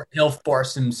he'll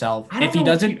force himself. If he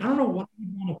doesn't, I don't know what he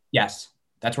want to. yes,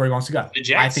 that's where he wants to go. The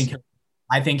Jets?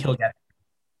 I think he'll get.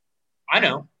 I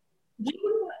know.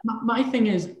 My thing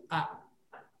is,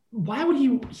 why would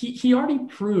he already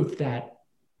proved that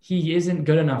he isn't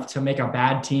good enough to make a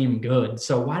bad team good.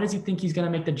 So why does he think he's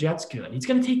going to make the Jets good? He's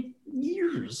going to take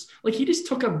years. Like, he just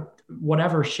took a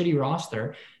whatever shitty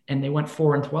roster and they went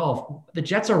 4-12. The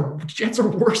Jets are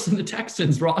worse than the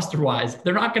Texans roster wise.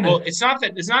 They're not going to. Well, it's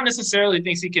not necessarily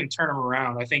thinks he can turn them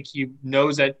around. I think he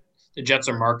knows that the Jets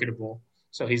are marketable,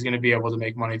 so he's going to be able to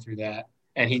make money through that.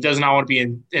 And he does not want to be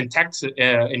in Texas,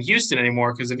 in Houston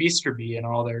anymore because of Easterby and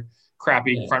all their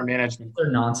crappy front management. They're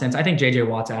nonsense. I think JJ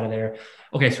Watt's out of there.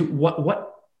 Okay, so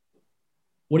what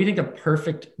do you think the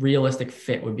perfect realistic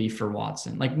fit would be for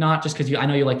Watson? Like, not just because I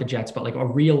know you like the Jets, but like a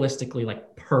realistically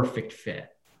like perfect fit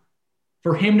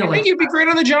for him to. I think he'd be great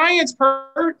on the Giants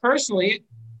personally.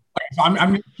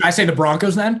 I say the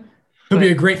Broncos then. He'll be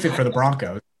a great fit for the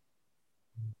Broncos.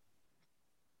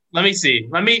 Let me see.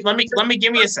 Let me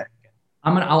give me a second.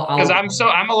 I'm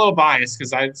a little biased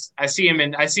because I see him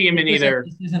in either.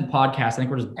 This isn't podcast. I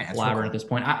think we're just blabbering at this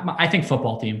point. I think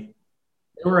football team.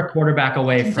 They were a quarterback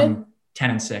away from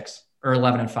 10-6 or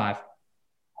 11-5.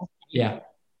 Yeah,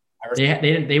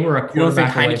 they were a quarterback. You don't think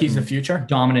Heineke's the future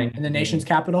dominating in the nation's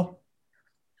capital?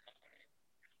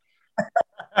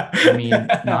 I mean,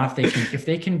 not if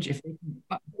they can.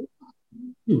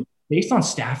 Based on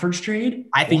Stafford's trade,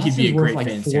 I think he'd be a great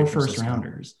fit. 4 first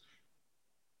rounders.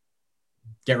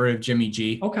 Get rid of Jimmy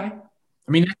G. Okay.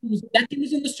 I mean, that team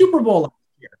was in the Super Bowl last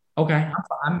year. Okay.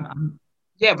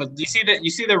 Yeah, but you see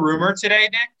the rumor today,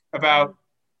 Nick, about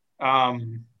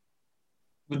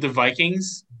with the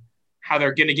Vikings, how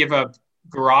they're going to give up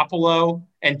Garoppolo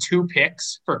and 2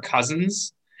 picks for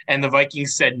Cousins, and the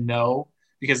Vikings said no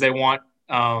because they want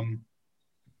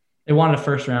they wanted a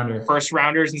first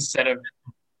rounders instead of.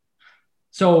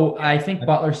 So I think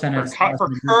Butler sent it for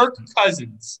Kirk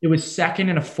Cousins. It was 2nd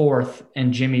and a 4th,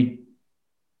 and Jimmy.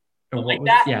 Like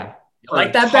that? Yeah.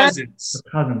 Like that, Cousins,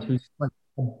 who's like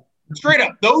straight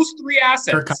up those 3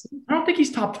 assets. I don't think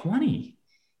he's top 20.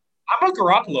 I'm a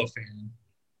Garoppolo fan.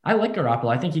 I like Garoppolo.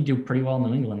 I think he'd do pretty well in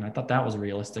New England. I thought that was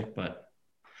realistic, but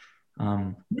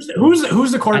who's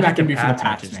the quarterback going to be for the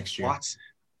Pats next year?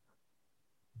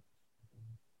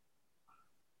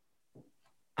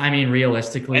 I mean,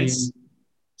 realistically,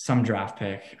 some draft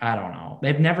pick. I don't know.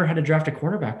 They've never had to draft a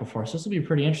quarterback before, so this will be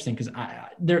pretty interesting because I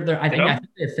think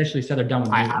they officially said they're done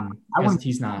with Newton because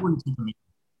he's not.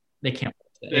 They can't.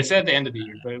 They said at the end of the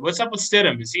year, but what's up with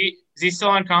Stidham? Is he still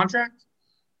on contract?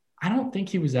 I don't think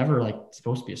he was ever like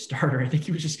supposed to be a starter. I think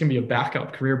he was just going to be a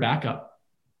backup, career backup,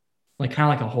 like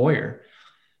kind of like a Hoyer.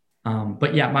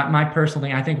 But yeah, my personal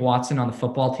thing, I think Watson on the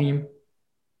football team.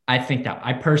 I think that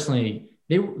I personally.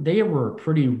 They were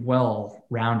pretty well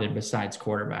rounded besides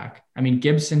quarterback. I mean,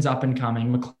 Gibson's up and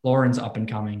coming, McLaurin's up and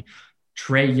coming,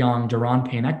 Trey Young, Deron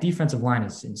Payne. That defensive line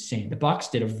is insane. The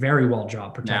Bucs did a very well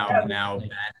job protecting. Now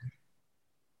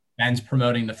Ben's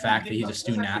promoting the fact that he's a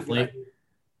student athlete.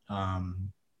 What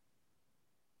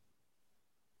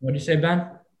did you say, Ben?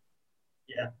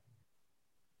 Yeah,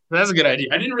 that's a good idea.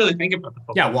 I didn't really think about the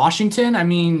football. Yeah, Washington. I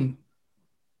mean,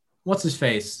 what's his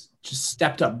face? Just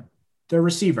stepped up. Their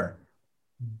receiver.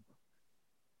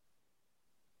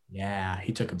 Yeah,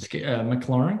 he took a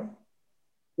McLaurin.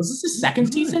 Was this his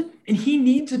second season? And he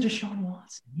needs a Deshaun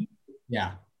Watson.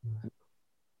 Yeah.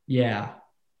 Yeah.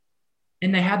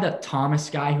 And they had that Thomas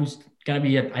guy who's going to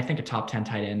be, I think, a top 10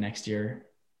 tight end next year.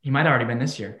 He might have already been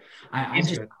this year. I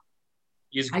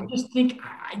just think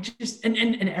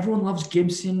everyone loves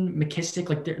Gibson, McKissick.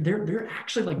 Like they're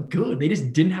actually like good. They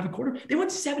just didn't have a quarter. They went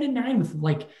 7-9 with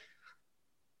like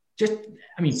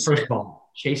first of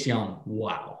all, Chase Young,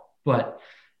 wow. But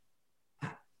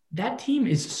that team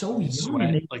is so young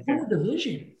and they won the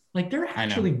division. Like they're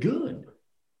actually good.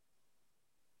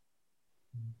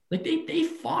 Like they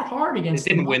fought hard against.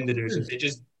 They didn't win the division.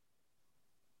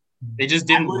 They just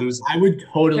didn't lose. I would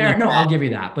totally. No, I'll give you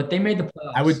that. But they made the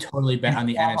playoffs. I would totally bet on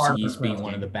the NFC East being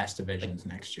one of the best divisions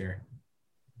next year.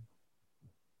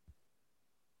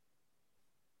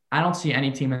 I don't see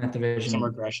any team in that division. Some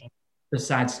regression.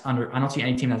 Besides I don't see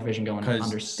any team in that division going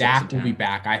under 6. Dak will be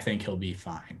back. I think he'll be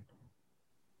fine.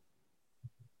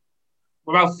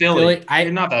 What about Philly?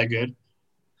 They're not that good.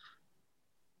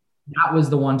 That was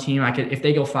the one team I could, if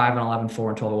they go 5-11,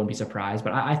 4-12, I wouldn't be surprised.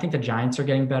 But I think the Giants are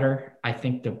getting better. I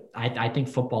think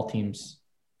football team's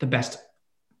the best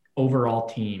overall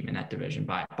team in that division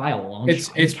by a long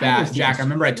shot. It's bad, Jack. I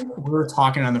remember we were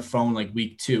talking on the phone like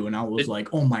week 2, and I was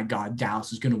like, "Oh my God,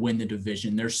 Dallas is going to win the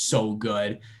division. They're so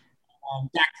good."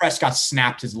 Dak Prescott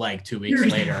snapped his leg 2 weeks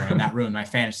later, and that ruined my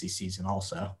fantasy season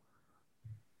also.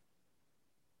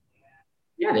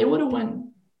 Yeah, they would have went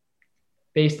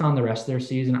based on the rest of their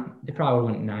season. They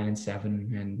probably went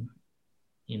 9-7,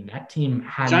 and that team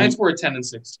had Giants were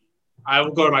 10-6. I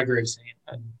will go to my grave saying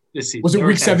this season. Was it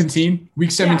week 17?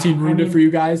 Week 17 ruined it for you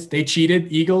guys. They cheated.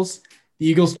 The Eagles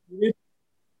cheated.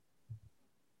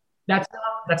 That's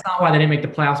not why they didn't make the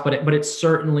playoffs, but it's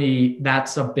certainly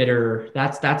that's going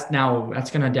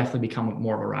to definitely become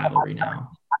more of a rivalry now.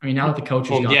 I mean, now that the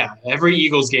coach is gone. Yeah, every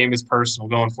Eagles game is personal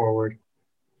going forward.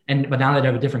 But now they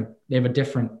have a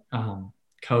different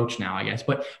coach now, I guess.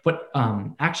 But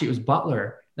actually, it was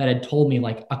Butler that had told me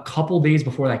like a couple days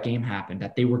before that game happened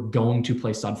that they were going to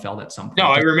play Sudfeld at some point. No,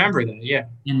 I remember that. Yeah,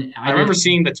 and I remember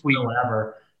seeing the tweet.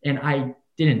 Whatever, and I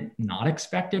didn't not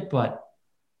expect it, but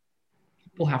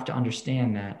people have to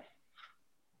understand that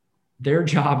their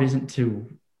job isn't to.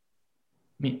 I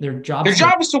mean, their job is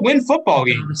to win football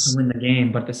games, to win the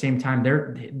game. But at the same time,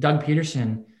 Doug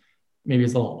Peterson. Maybe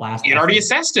it's the last. He had already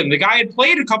assessed him. The guy had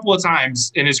played a couple of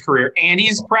times in his career, and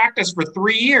he's practiced for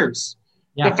 3 years.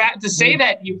 Yeah. The fact to say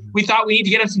that we thought we need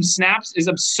to get him some snaps is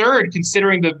absurd,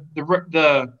 considering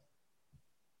the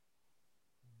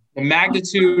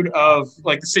magnitude of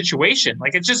like the situation.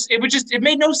 Like it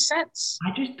made no sense.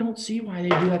 I just don't see why they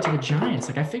do that to the Giants.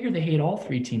 Like I figured they hate all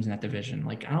 3 teams in that division.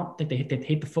 Like I don't think they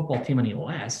hate the football team any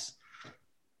less.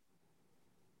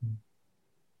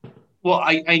 Well,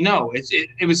 I know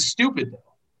it was stupid though.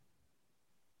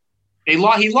 He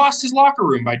lost his locker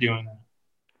room by doing that.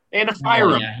 They had to fire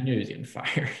him. Yeah, he knew he was getting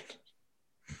fired.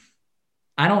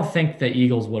 I don't think the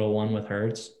Eagles would have won with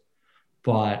Hurts,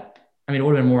 but I mean, it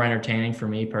would have been more entertaining for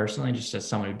me personally, just as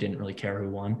someone who didn't really care who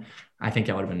won. I think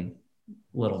that would have been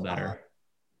a little better.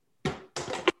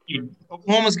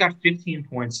 Oklahoma's got 15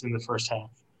 points in the first half.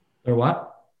 Or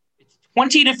what? It's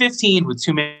 20-15 with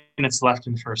 2 minutes left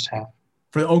in the first half.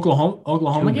 For the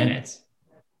Oklahoma game? 2 minutes.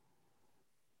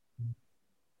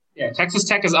 Yeah, Texas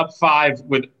Tech is up 5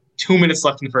 with 2 minutes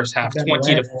left in the first half,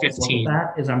 20-15.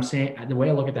 That is, I'm saying, the way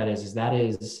I look at that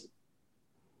is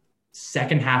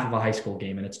second half of a high school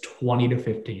game, and it's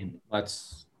 20-15. All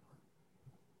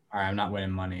right, I'm not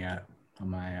winning money yet on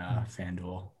my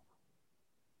FanDuel.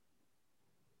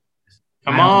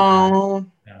 Come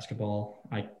on. Basketball.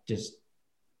 I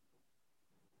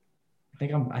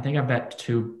think I bet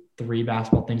 2-3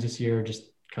 basketball things this year just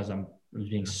because I'm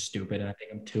being stupid, and I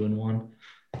think I'm 2-1.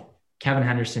 Kevin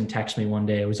Henderson texted me one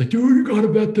day. I was like, dude, you got to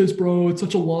bet this, bro. It's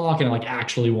such a lock. And I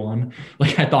actually won.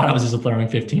 Like I thought I was just throwing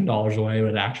 $15 away, but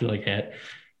it actually hit.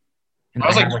 And I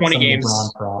was like 20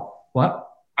 games. What?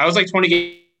 I was like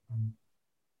 20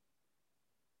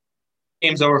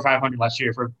 games over 500 last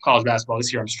year for college basketball.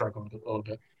 This year I'm struggling a little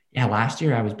bit. Yeah, last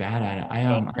year I was bad at it.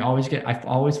 I've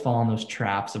always fallen those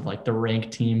traps of like the ranked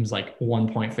teams like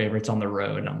 1-point favorites on the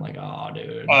road. And I'm like, oh,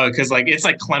 dude. Because like it's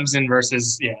like Clemson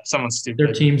versus someone stupid.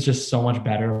 Their team's just so much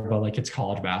better, but like it's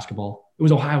college basketball. It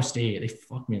was Ohio State. They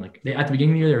fucked me. Like at the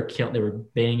beginning of the year they were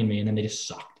banging me, and then they just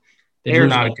sucked. They're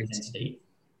not a good state.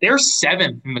 They're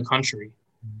 7th in the country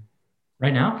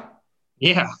right now.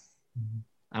 Yeah,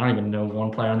 I don't even know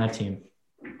one player on that team.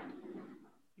 You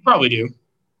probably do.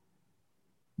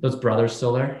 Those brothers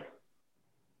still there?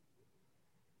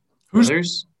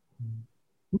 Brothers?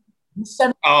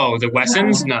 Oh, the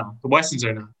Wessons? No, the Wessons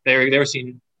are not. They were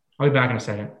seen. I'll be back in a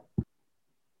second.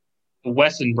 The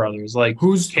Wesson brothers, like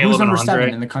who's number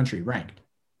 7 in the country ranked?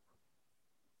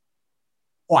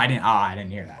 Oh, I didn't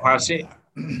hear that. Ohio State.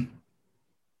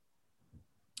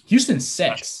 Houston's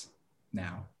 6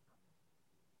 now.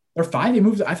 They're 5. They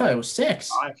moved. I thought it was 6.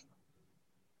 5.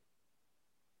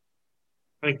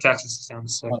 I think Texas is down to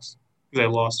 6 because they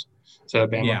lost to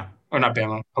Bama. Yeah. Or not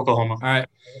Bama, Oklahoma. All right.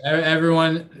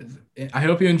 Everyone, I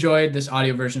hope you enjoyed this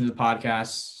audio version of the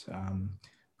podcast.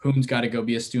 Hoon's got to go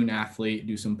be a student athlete,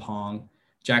 do some pong.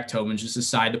 Jack Tobin's just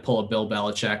decided to pull a Bill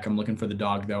Belichick. I'm looking for the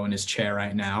dog, though, in his chair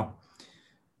right now.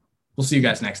 We'll see you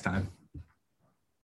guys next time.